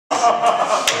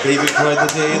Baby cried the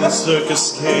day the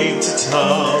circus came to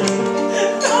town.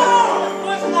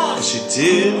 She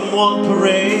didn't want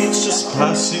parades just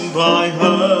passing by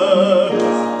her,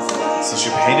 so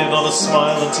she painted on a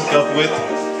smile and took up with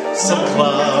some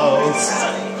clouds.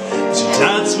 She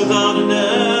danced without a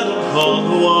net upon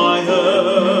the wire.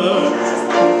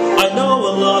 I know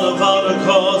a lot about her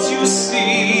cause you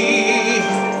see,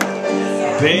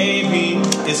 baby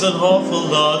is an awful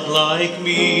lot like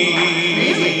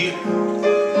me.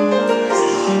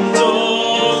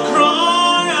 Don't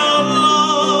cry out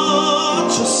loud,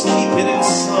 just keep it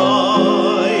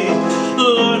inside.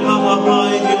 Learn how to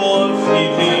hide your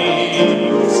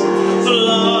feelings.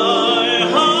 Fly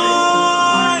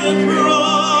high and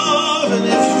proud, and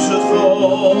if you should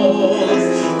fall,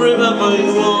 remember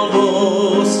you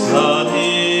almost had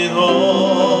it all.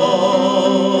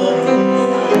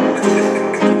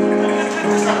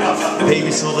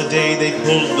 Baby saw the day they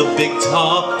pulled the big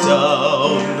top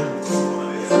down.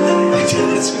 They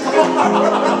danced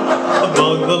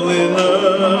among the litter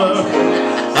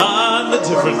and the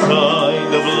different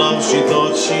kind of love she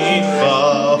thought she'd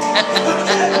found.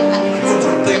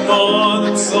 Something more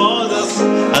than sawdust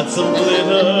and some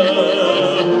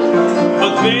glitter,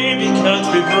 but baby can't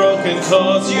be broken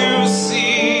cause you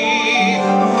see,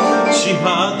 she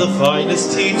had the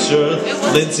finest teacher,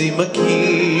 Lindsay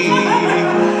McKee.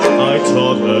 I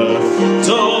taught her,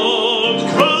 don't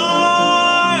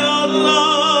cry out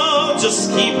loud,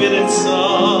 just keep it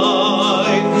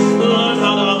inside. Learn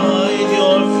how to hide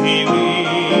your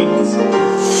feelings.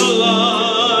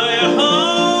 Fly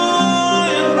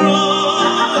high and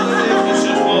broad, and if you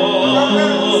should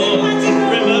fall,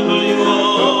 remember you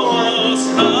almost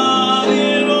had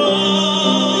it all.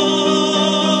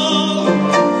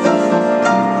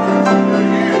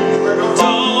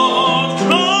 Don't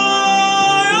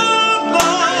cry out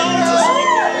loud, just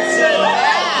keep it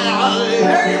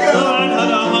inside.